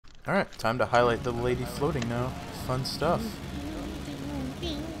Alright, time to highlight the lady floating now. Fun stuff.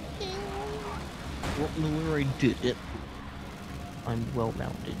 Well, where I did it. I'm well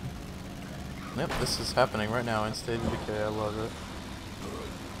rounded. Yep, this is happening right now in State of Decay. I love it.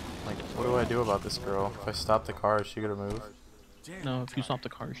 Like, what do I do about this girl? If I stop the car, is she gonna move? No, if you stop the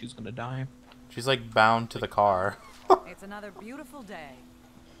car, she's gonna die. She's like bound to the car. It's another beautiful day.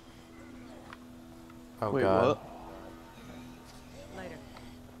 Oh Wait, god. what? Later.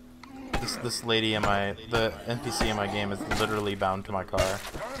 This lady in the NPC in my game is literally bound to my car.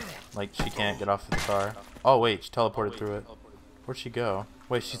 Like, she can't get off of the car. Oh wait, she teleported through it. Where'd she go?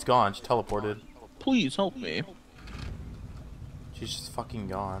 Wait, she's gone. She teleported. Please help me. She's just fucking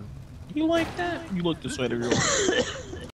gone. You like that? You like the side of your